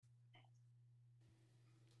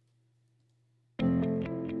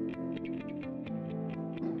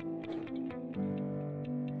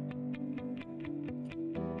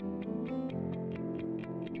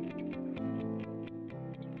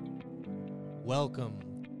Welcome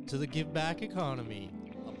to the Give Back Economy,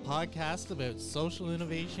 a podcast about social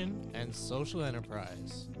innovation and social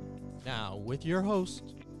enterprise. Now, with your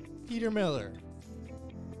host, Peter Miller.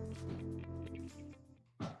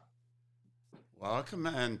 Welcome,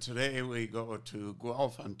 and today we go to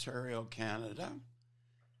Guelph, Ontario, Canada,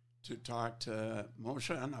 to talk to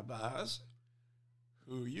Moshe Abbas,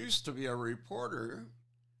 who used to be a reporter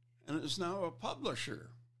and is now a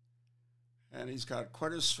publisher. And he's got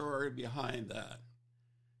quite a story behind that.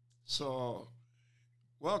 So,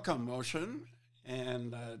 welcome, Moshe,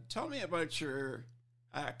 and tell me about your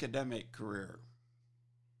academic career.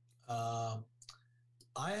 I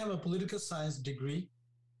have a political science degree,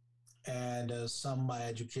 and my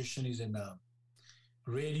education is in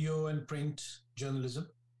radio and print journalism.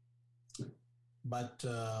 But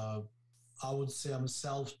I would say I'm a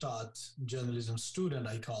self-taught journalism student,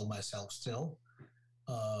 I call myself still.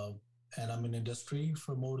 And I'm in industry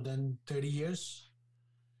for more than 30 years.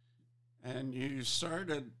 And you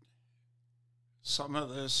started some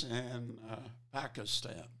of this in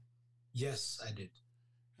Pakistan. Yes, I did.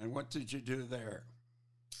 And what did you do there?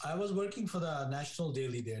 I was working for the national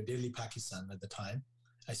daily there, Daily Pakistan at the time.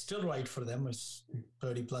 I still write for them. It's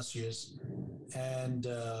 30 plus years. And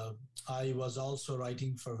I was also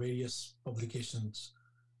writing for various publications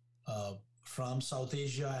from South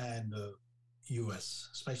Asia and US,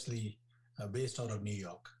 especially based out of New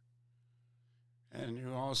York. And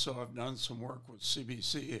you also have done some work with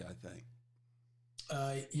CBC, I think.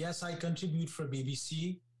 Yes, I contribute for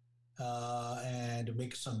BBC and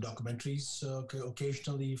make some documentaries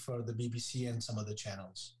occasionally for the BBC and some other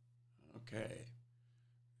channels. Okay.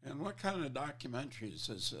 And what kind of documentaries?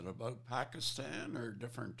 Is it about Pakistan or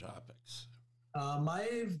different topics?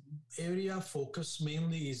 My area of focus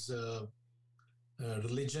mainly is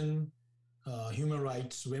religion, human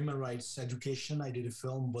rights, women's rights, education. I did a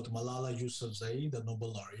film about Malala Yousafzai, the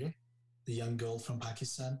Nobel laureate, the young girl from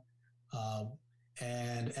Pakistan.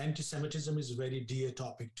 And anti-Semitism is a very dear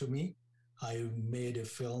topic to me. I made a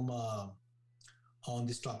film on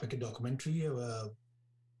this topic, a documentary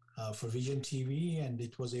for Vision TV, and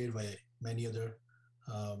it was aired by many other.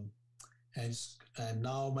 And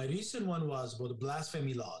now my recent one was about the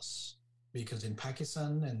blasphemy laws, because in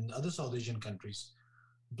Pakistan and other South Asian countries,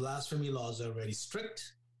 blasphemy laws are very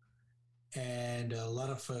strict, and a lot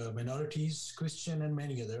of minorities, Christian and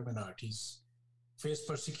many other minorities, face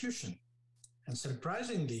persecution. And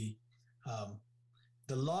surprisingly,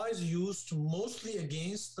 the law is used mostly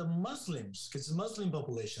against the Muslims, because it's a Muslim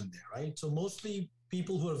population there, right? So mostly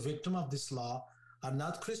people who are victim of this law are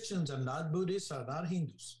not Christians, are not Buddhists, are not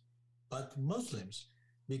Hindus, but Muslims,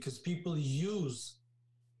 because people use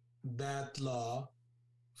that law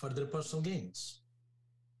for their personal gains.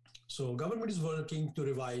 So government is working to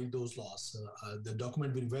revive those laws. The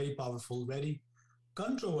document been very powerful, very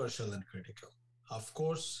controversial and critical. Of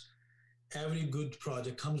course, every good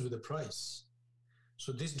project comes with a price.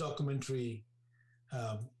 So this documentary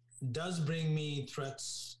does bring me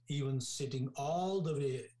threats, even sitting all the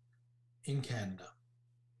way in Canada.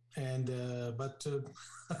 And but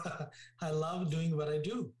I love doing what I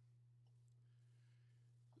do.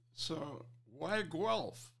 So why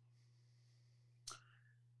Guelph?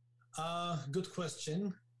 Good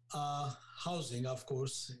question. Housing, of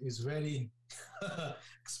course, is very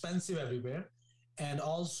expensive everywhere. And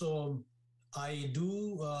also, I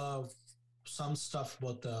do some stuff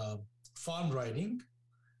about farm riding.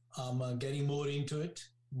 I'm getting more into it.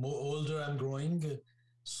 More older I'm growing,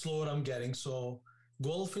 slower I'm getting. So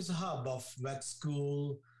Guelph is a hub of vet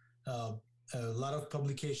school, a lot of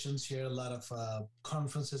publications here, a lot of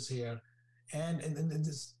conferences here, and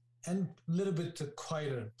a little bit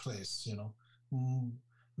quieter place,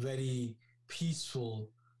 very peaceful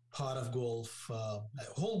part of Guelph.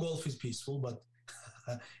 Whole Guelph is peaceful, but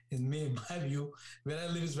in my view, where I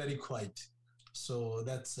live is very quiet. So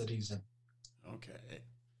that's the reason. Okay.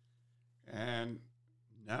 And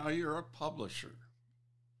now you're a publisher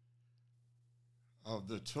of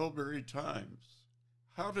the Tilbury Times.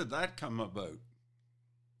 How did that come about?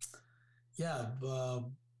 Yeah,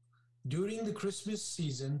 during the Christmas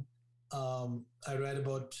season, I read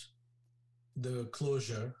about the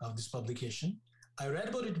closure of this publication. I read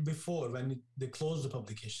about it before when they closed the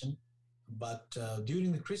publication, but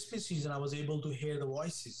during the Christmas season, I was able to hear the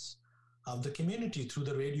voices of the community through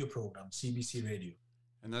the radio program, CBC Radio.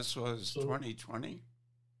 And this was 2020?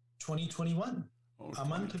 2021, a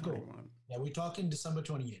month ago. Yeah, we're talking December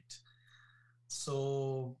 28th.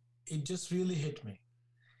 So it just really hit me.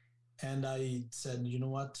 And I said, you know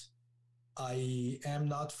what? I am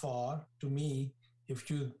not far. To me, if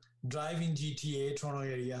you drive in GTA, Toronto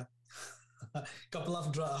area, couple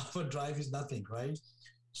of hour drive is nothing, right?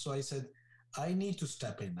 So I said, I need to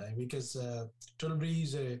step in because Tilbury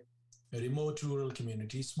is a remote rural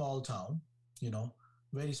community, small town, you know,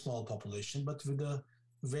 very small population, but with a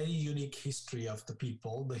very unique history of the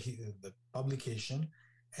people, the publication,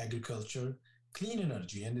 agriculture, clean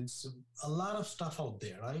energy, and it's a lot of stuff out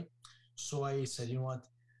there, right? So I said, you know what,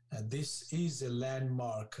 this is a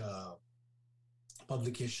landmark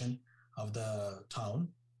publication of the town.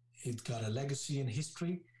 It got a legacy and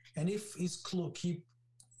history, and if it's keep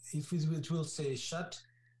if it will say shut,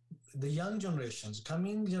 the young generations,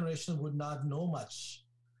 coming generation would not know much,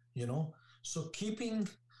 you know. So keeping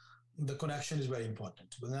the connection is very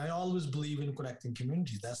important. And I always believe in connecting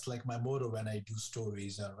communities. That's like my motto when I do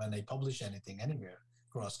stories or when I publish anything anywhere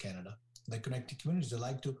across Canada. The connecting communities. I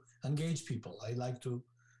like to engage people. I like to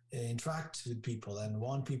interact with people and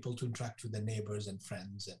want people to interact with their neighbors and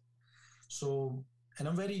friends. And so, and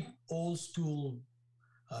I'm very old school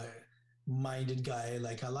uh, minded guy.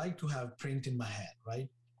 Like I like to have print in my hand, right?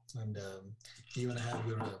 And even have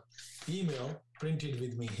your email printed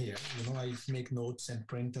with me here. You know, I make notes and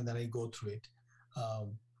print, and then I go through it.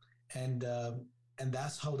 Um, and and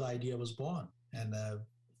that's how the idea was born. And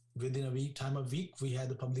within a week, we had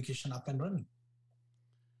the publication up and running.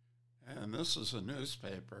 And this is a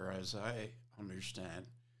newspaper, as I understand,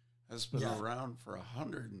 has been around for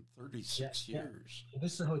 136 years.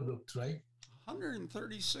 This is how it looked, right?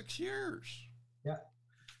 136 years. Yeah.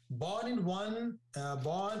 It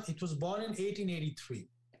was born in 1883.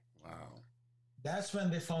 Wow. That's when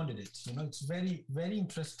they founded it. You know, it's very, very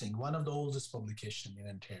interesting. One of the oldest publications in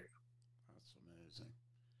Ontario. That's amazing.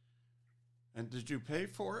 And did you pay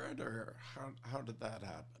for it, or how did that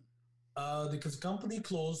happen? Because the company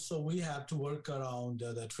closed, so we had to work around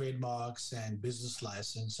the trademarks and business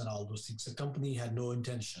license and all those things. The company had no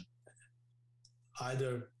intention,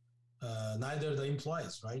 neither the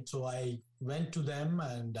employees, right? So I went to them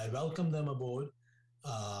and I welcomed them aboard.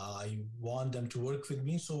 I want them to work with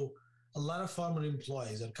me. So a lot of former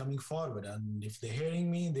employees are coming forward, and if they're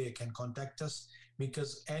hearing me, they can contact us,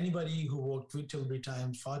 because anybody who worked with Tilbury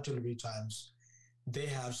Times, for Tilbury Times, they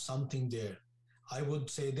have something there. I would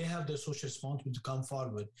say they have their social responsibility to come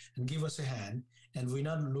forward and give us a hand. And we're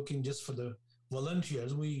not looking just for the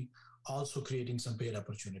volunteers. We also creating some paid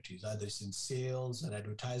opportunities, either it's in sales or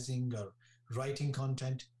advertising or writing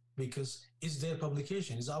content, because it's their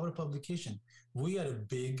publication, it's our publication. We are a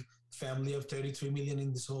big family of 33 million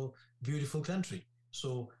in this whole beautiful country.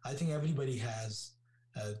 So I think everybody has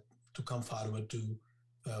to come forward to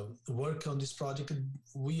work on this project.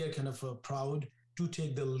 We are kind of proud to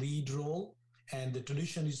take the lead role, and the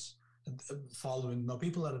tradition is following. Now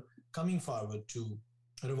people are coming forward to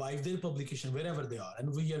revive their publication wherever they are,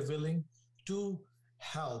 and we are willing to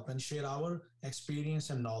help and share our experience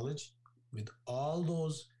and knowledge with all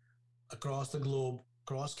those across the globe,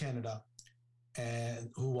 across Canada, and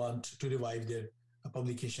who want to revive their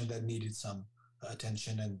publication that needed some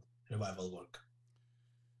attention and revival work.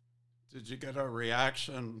 Did you get a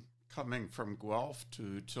reaction coming from Guelph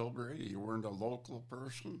to Tilbury? You weren't a local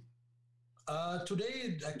person?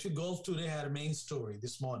 Today, actually, Guelph Today had a main story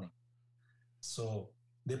this morning. So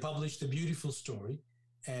they published a beautiful story,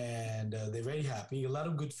 and they're very happy. A lot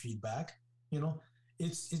of good feedback. You know,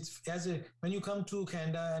 it's when you come to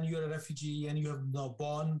Canada and you're a refugee and you have now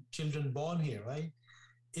children born here, right?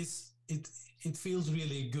 It feels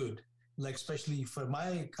really good. Like especially for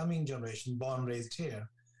my coming generation, born raised here,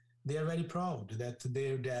 they are very proud that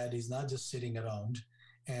their dad is not just sitting around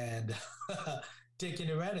and taking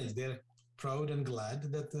advantage. They're proud and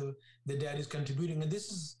glad that the dad is contributing. And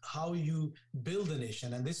this is how you build a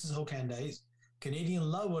nation. And this is how Canada is. Canadians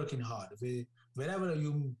love working hard. Wherever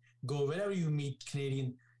you go, wherever you meet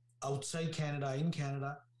Canadian outside Canada, in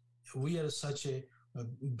Canada, we are such a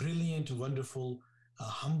brilliant, wonderful,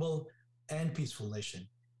 humble, and peaceful nation.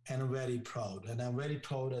 And I'm very proud. And I'm very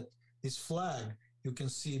proud that this flag you can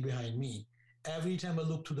see behind me. Every time I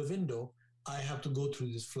look to the window, I have to go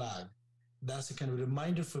through this flag. That's a kind of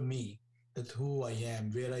reminder for me that who I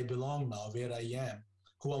am, where I belong now, where I am,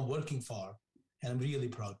 who I'm working for. And I'm really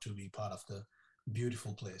proud to be part of the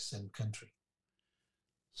beautiful place and country.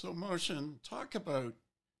 So, Moshe, talk about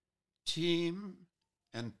team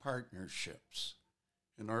and partnerships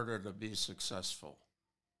in order to be successful.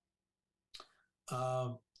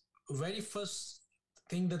 Very first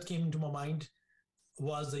thing that came into my mind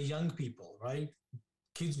was the young people, right?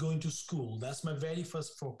 Kids going to school. That's my very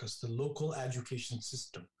first focus, the local education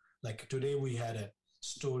system. Like today we had a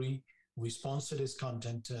story, we sponsored this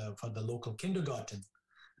content for the local kindergarten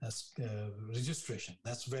registration.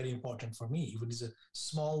 That's very important for me. Even it's a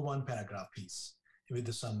small one paragraph piece.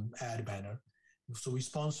 with some ad banner. So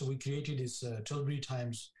we created this Tilbury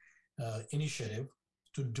Times initiative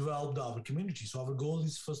to develop our community. So our goal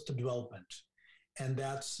is first the development, and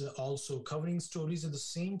that's also covering stories at the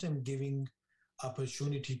same time giving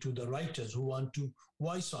opportunity to the writers who want to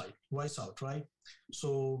voice out, right?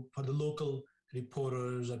 So for the local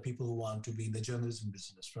reporters or people who want to be in the journalism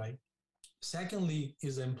business, right? Secondly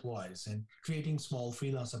is employees and creating small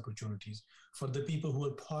freelance opportunities for the people who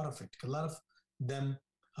are part of it. A lot of them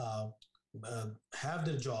uh, have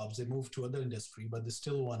their jobs, they move to other industry, but they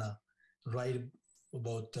still want to write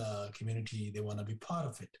about community. They want to be part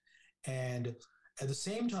of it. And at the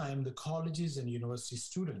same time, the colleges and university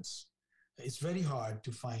students, it's very hard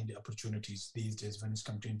to find opportunities these days when it's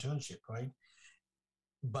come to internship, right?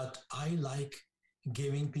 But I like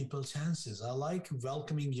giving people chances. I like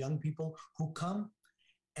welcoming young people who come,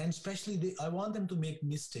 and especially I want them to make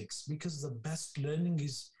mistakes, because the best learning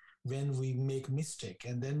is when we make mistake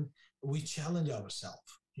and then we challenge ourselves.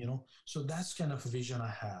 So that's kind of a vision I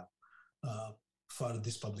have for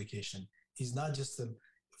this publication. Is not just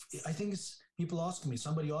I think it's people ask me.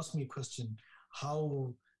 Somebody asked me a question: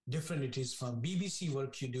 how different it is from BBC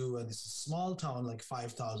work you do, and this is a small town like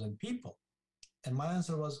 5,000 people. And my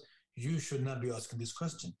answer was, you should not be asking this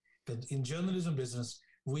question. Because in journalism business,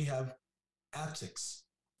 we have ethics,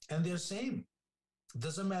 and they're same.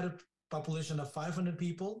 Doesn't matter population of 500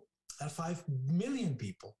 people or 5 million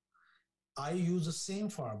people. I use the same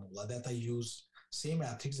formula that I use, same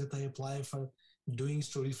ethics that I apply for doing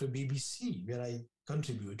stories for BBC, where I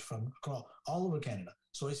contribute from all over Canada.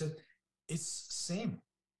 So I said, it's same.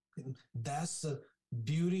 That's the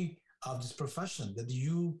beauty of this profession, that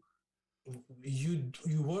you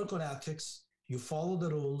work on ethics, you follow the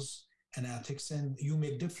rules and ethics, and you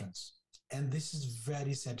make difference. And this is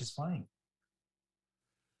very satisfying.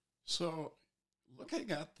 So,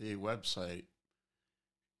 looking at the website,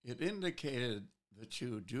 it indicated that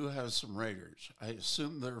you do have some writers. I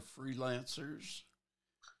assume they're freelancers?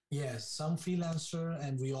 Yes, some freelancer,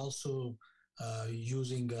 and we also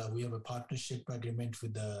we have a partnership agreement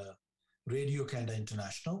with the Radio Canada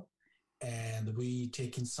International, and we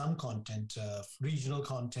take in some content, regional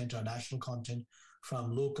content or national content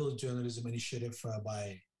from local journalism initiative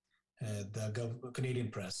by the Canadian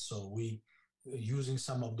press. So we using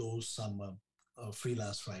some of those, some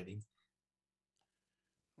freelance writing.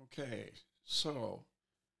 Okay, so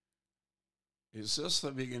is this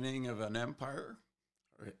the beginning of an empire?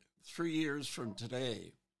 3 years from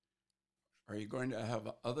today, are you going to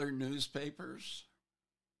have other newspapers?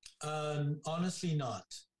 Honestly, not.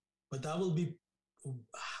 But I will be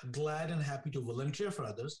glad and happy to volunteer for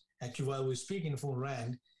others. Actually, while we're speaking, the phone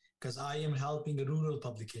rang because I am helping a rural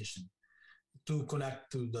publication to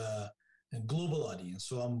connect to the global audience.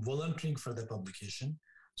 So I'm volunteering for the publication.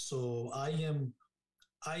 So I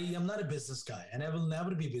am not a business guy, and I will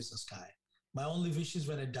never be a business guy. My only wish is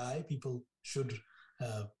when I die, people should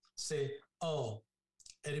say, "Oh,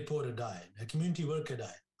 a reporter died, a community worker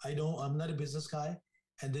died." I'm not a business guy,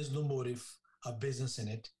 and there's no motive of business in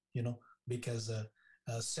it, because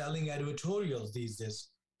selling editorials these days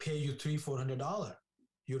pay you $300-400.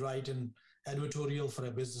 You write an editorial for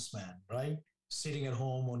a businessman, right? Sitting at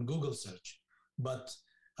home on Google search. But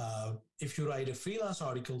if you write a freelance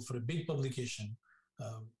article for a big publication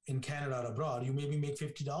in Canada or abroad, you maybe make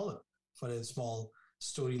 $50 for a small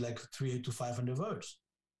story like 300 to 500 words.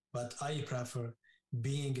 But I prefer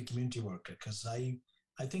being a community worker because I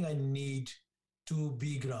think I need to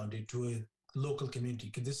be grounded to a local community.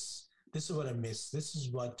 Because this is what I miss. This is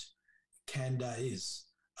what Canada is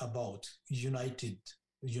about. United,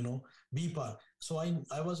 be part. So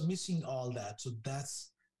I was missing all that. So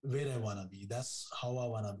that's where I want to be. That's how I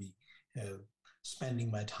want to be spending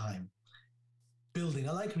my time. Building.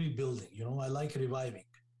 I like rebuilding, I like reviving.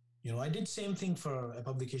 I did same thing for a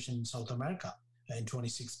publication in South America in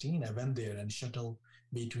 2016. I went there and shuttled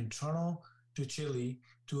between Toronto to Chile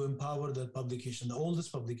to empower the publication, the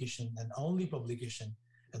oldest publication and only publication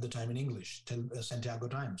at the time in English, Santiago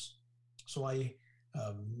Times. So I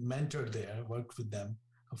mentored there, worked with them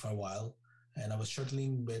for a while, and I was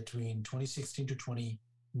shuttling between 2016 to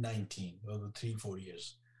 2019, over 3-4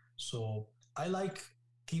 years. So I like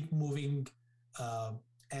keep moving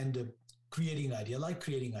and creating ideas. I like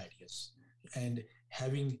creating ideas and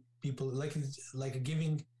having people like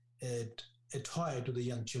giving a toy to the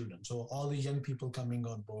young children. So all the young people coming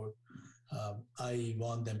on board, I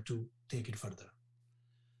want them to take it further.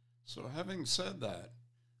 So having said that,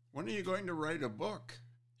 when are you going to write a book?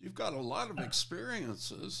 You've got a lot of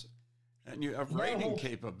experiences and you have writing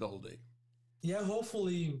capability. Yeah,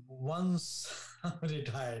 hopefully once I'm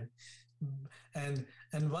retired, And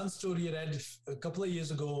one story I read a couple of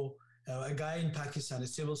years ago, a guy in Pakistan, a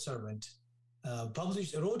civil servant,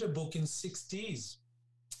 wrote a book in 60s,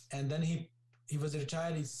 and then he was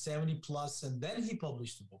retired. He's 70 plus, and then he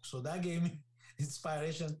published the book. So that gave me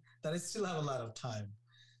inspiration that I still have a lot of time.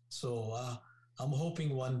 So I'm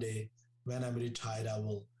hoping one day when I'm retired, I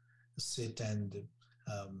will sit and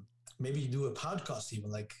maybe do a podcast,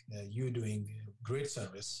 even like you doing great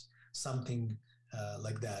service, something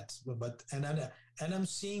like that. And I'm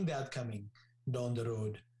seeing that coming down the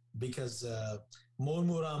road because more and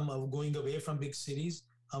more I'm going away from big cities.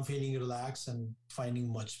 I'm feeling relaxed and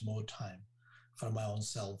finding much more time for my own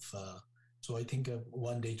self. So I think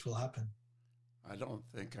one day it will happen. I don't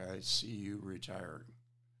think I see you retiring.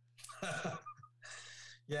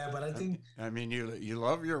 Yeah, but I think I mean, you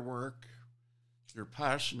love your work, you're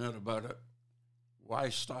passionate about it. Why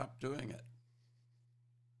stop doing it?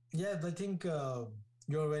 yeah, I think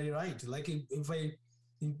you're very right. Like if I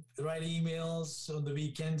write emails on the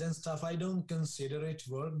weekends and stuff, I don't consider it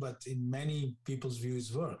work, but in many people's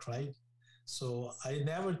views, work, right? So I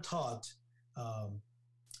never thought um,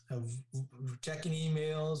 of checking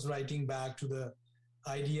emails, writing back to the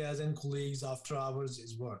ideas and colleagues after hours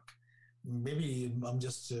is work. Maybe I'm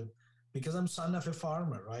just because I'm son of a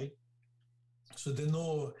farmer, right? So there's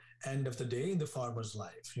no end of the day in the farmer's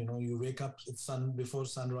life. You know, you wake up at sun before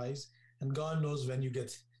sunrise, and God knows when you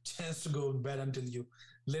get chance to go to bed until you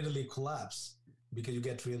literally collapse because you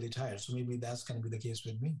get really tired. So maybe that's going to be the case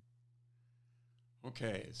with me.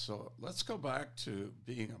 Okay, so let's go back to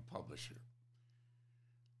being a publisher.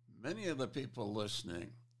 Many of the people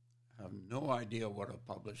listening have no idea what a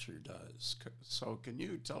publisher does. So can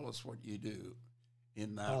you tell us what you do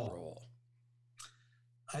in that role?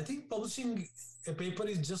 I think publishing a paper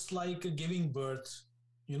is just like giving birth.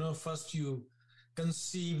 You know, first you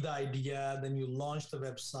conceive the idea, then you launch the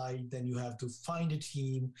website, then you have to find a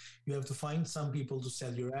team, you have to find some people to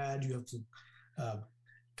sell your ad, you have to uh,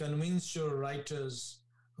 convince your writers,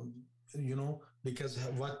 um, because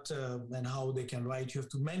what and how they can write, you have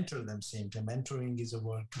to mentor them. Same time, mentoring is a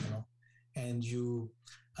word, and you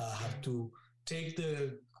have to take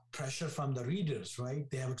the pressure from the readers, right?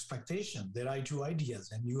 They have expectation. They write you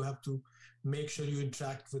ideas, and you have to make sure you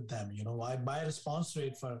interact with them. My response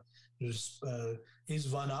rate for is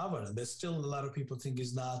 1 hour. There's still a lot of people think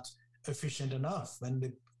is not efficient enough when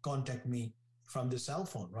they contact me from the cell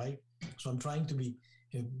phone, right? So I'm trying to be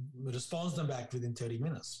response them back within 30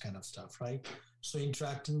 minutes, kind of stuff, right? So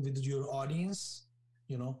interacting with your audience,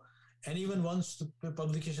 and even once the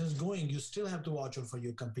publication is going, you still have to watch out for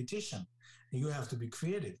your competition. You have to be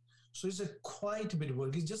creative. So it's quite a bit of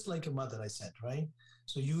work. It's just like a mother, I said, right?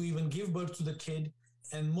 So you even give birth to the kid,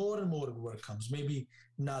 and more work comes. Maybe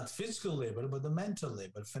not physical labor, but the mental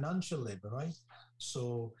labor, financial labor, right?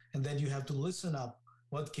 So, and then you have to listen up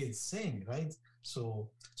what kids sing, right? So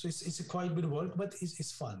it's a quite bit of work, but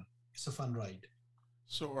it's fun. It's a fun ride.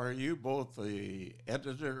 So are you both the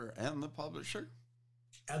editor and the publisher?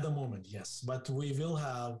 At the moment, yes. But we will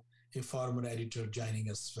have a former editor joining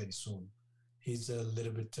us very soon. He's a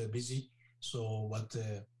little bit busy. So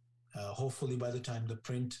hopefully by the time the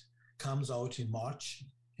print comes out in March,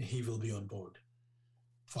 he will be on board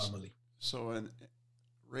formally. So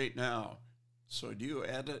right now, so do you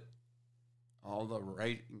edit all the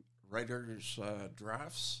writers'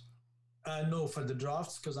 drafts? No, for the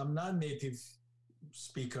drafts, because I'm not a native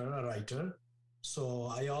speaker or writer.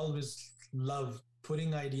 So I always love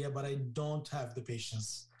putting idea, but I don't have the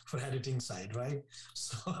patience for editing side, right?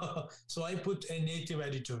 So I put a native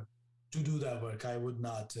editor to do that work. I would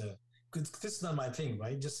not, because this is not my thing,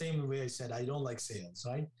 right? Just same way I said, I don't like sales,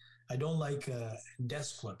 right? I don't like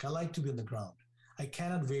desk work. I like to be on the ground. I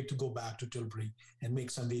cannot wait to go back to Tilbury and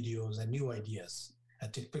make some videos and new ideas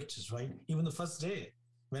and take pictures, right? Even the first day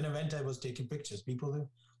when I went, I was taking pictures. People think,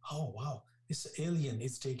 oh, wow, this alien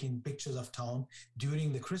is taking pictures of town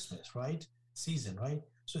during the Christmas, right? Season, right?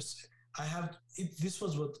 So this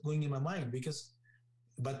was what's going in my mind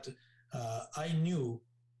but I knew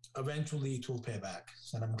eventually it will pay back,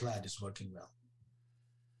 and I'm glad it's working well.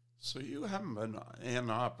 So you haven't been in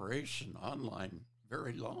operation online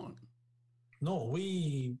very long. No,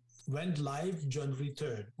 we went live January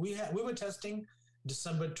 3rd. We were testing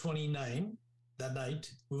December 29 that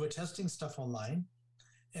night. We were testing stuff online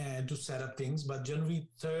and to set up things, but January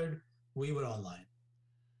 3rd we were online.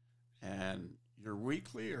 And you're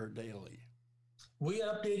weekly or daily? We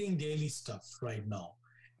are updating daily stuff right now,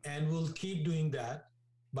 and we'll keep doing that.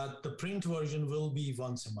 But the print version will be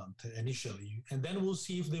once a month initially, and then we'll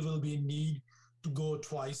see if there will be a need to go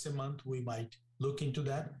twice a month. We might look into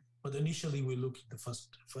that, but initially we look at the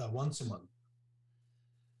first once a month.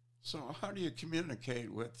 So how do you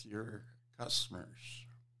communicate with your customers?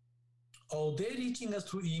 Oh, they're reaching us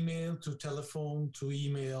through email, through telephone, through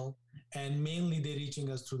email, and mainly they're reaching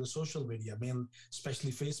us through the social media,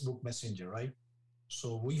 especially Facebook Messenger, right?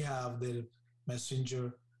 So we have the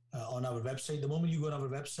Messenger on our website. The moment you go on our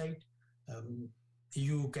website, um,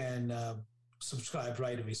 you can subscribe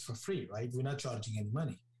right away. It's for free, right? We're not charging any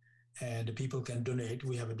money. And people can donate.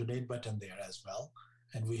 We have a donate button there as well.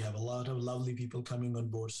 And we have a lot of lovely people coming on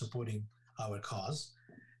board supporting our cause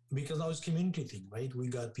because now it's community thing, right? We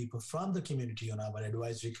got people from the community on our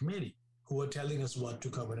advisory committee who are telling us what to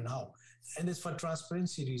cover and how. And it's for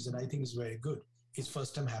transparency reason. I think it's very good. It's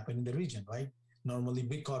first time happening in the region, right? Normally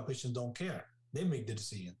big corporations don't care. They make the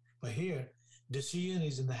decision. But here, decision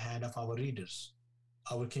is in the hand of our readers,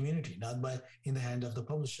 our community, not by in the hand of the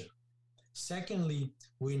publisher. Secondly,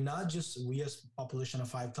 we as population of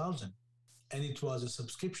 5,000, and it was a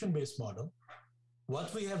subscription-based model.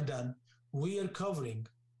 What we have done, we are covering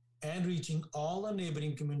and reaching all the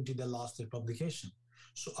neighboring community that lost their publication.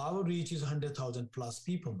 So our reach is 100,000 plus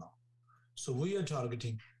people now. So we are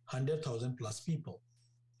targeting 100,000 plus people.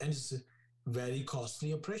 And it's a very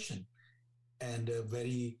costly operation and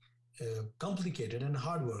very complicated and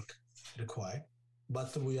hard work required,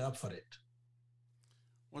 but we are up for it.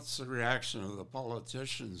 What's the reaction of the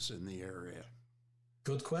politicians in the area?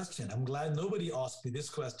 Good question. I'm glad nobody asked me this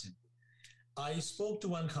question. I spoke to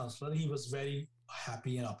one councillor. He was very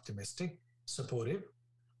happy and optimistic, supportive.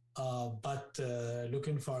 But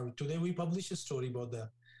looking forward, today we published a story about the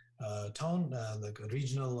town, like a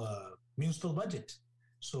regional municipal budget.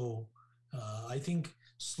 So I think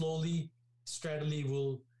slowly, steadily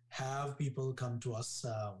we'll have people come to us,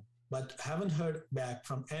 but haven't heard back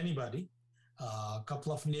from anybody. A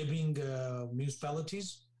couple of neighboring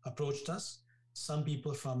municipalities approached us. Some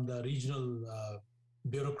people from the regional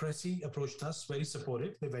bureaucracy approached us, very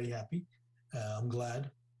supportive. They're very happy. I'm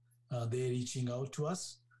glad they're reaching out to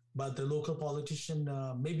us. But the local politician,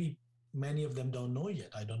 maybe many of them don't know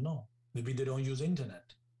yet. I don't know. Maybe they don't use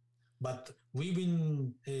internet. But we've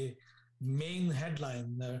been a main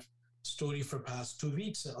headline story for past 2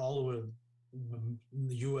 weeks all over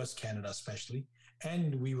the US, Canada especially.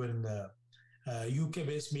 And we were in the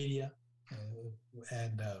UK-based media.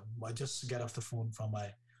 And I just got off the phone from my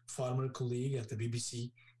former colleague at the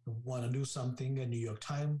BBC who want to do something. A New York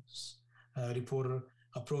Times reporter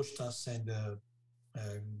approached us and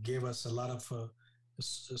gave us a lot of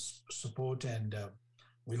support, and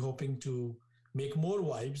we're hoping to make more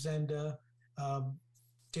vibes and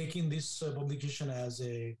taking this publication as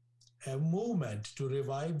a movement to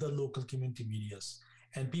revive the local community medias.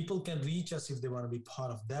 And people can reach us if they want to be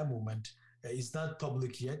part of that movement. It's not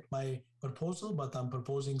public yet, my proposal, but I'm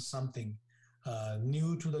proposing something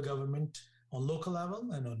new to the government on local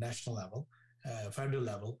level and on national level, federal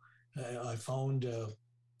level. I found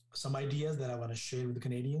some ideas that I want to share with the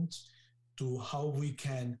Canadians to how we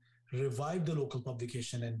can revive the local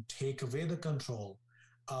publication and take away the control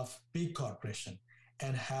of big corporation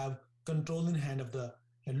and have control in hand of the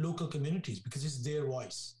local communities, because it's their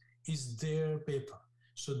voice, it's their paper.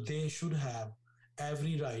 So they should have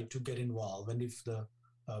every right to get involved. And if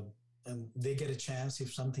they get a chance,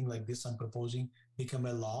 if something like this I'm proposing become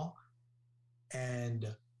a law, and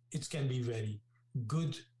it can be very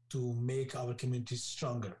good to make our communities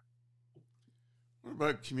stronger. What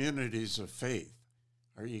about communities of faith?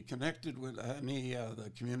 Are you connected with any of the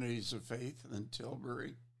communities of faith in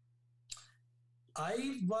Tilbury?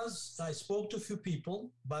 I spoke to a few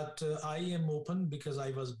people, but I am open because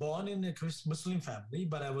I was born in a Muslim family,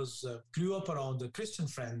 but I grew up around the Christian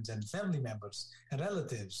friends and family members and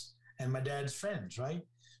relatives and my dad's friends, right?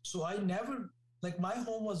 So I never, my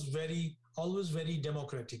home was always very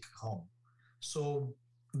democratic home. So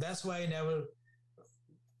that's why I never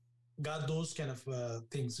got those kind of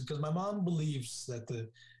things, because my mom believes that the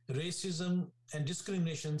racism and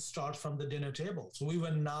discrimination start from the dinner table. So we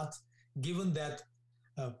were not given that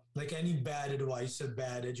like any bad advice or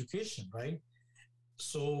bad education, right?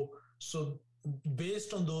 So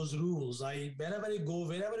based on those rules, wherever I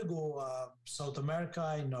go, South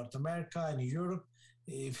America, in North America, in Europe,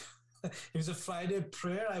 if it's a Friday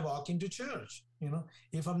prayer, I walk into church.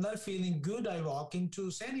 If I'm not feeling good, I walk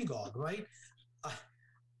into synagogue, right?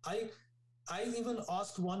 I even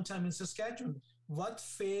asked one time in Saskatchewan, what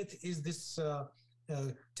faith is this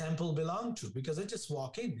temple belong to? Because I just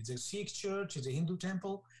walk in. It's a Sikh church, it's a Hindu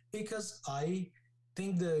temple, because I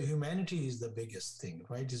think the humanity is the biggest thing,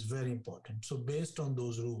 right? It's very important. So based on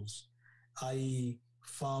those rules, I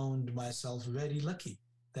found myself very lucky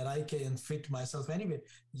that I can fit myself anywhere.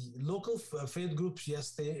 Local faith groups,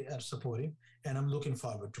 yes, they are supportive, and I'm looking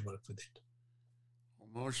forward to work with it. Well,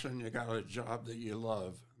 Motion, you got a job that you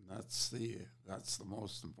love. And that's the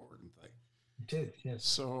most important thing. It is, yes.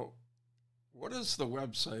 So, what is the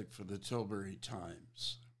website for the Tilbury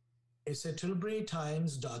Times? It's at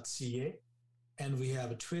tilburytimes.ca, and we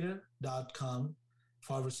have a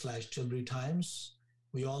twitter.com/Tilbury Times.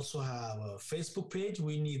 We also have a Facebook page.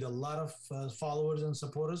 We need a lot of followers and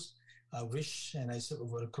supporters. I wish and I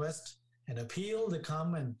request and appeal to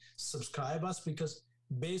come and subscribe us, because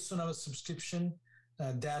based on our subscription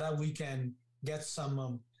data, we can get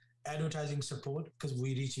some advertising support, because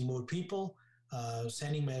we're reaching more people,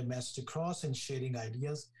 sending my message across and sharing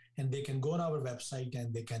ideas. And they can go on our website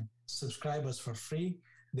and they can subscribe us for free.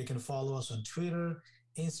 They can follow us on Twitter,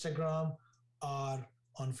 Instagram, or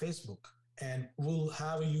on Facebook. And we'll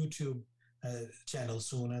have a YouTube channel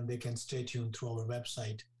soon, and they can stay tuned through our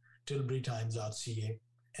website, tilburytimes.ca,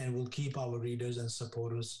 and we'll keep our readers and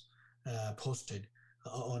supporters posted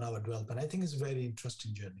on our development. I think it's a very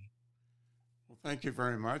interesting journey. Well, thank you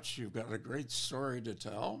very much. You've got a great story to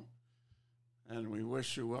tell, and we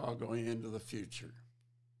wish you well going into the future.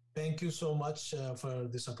 Thank you so much for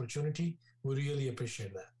this opportunity. We really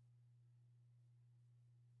appreciate that.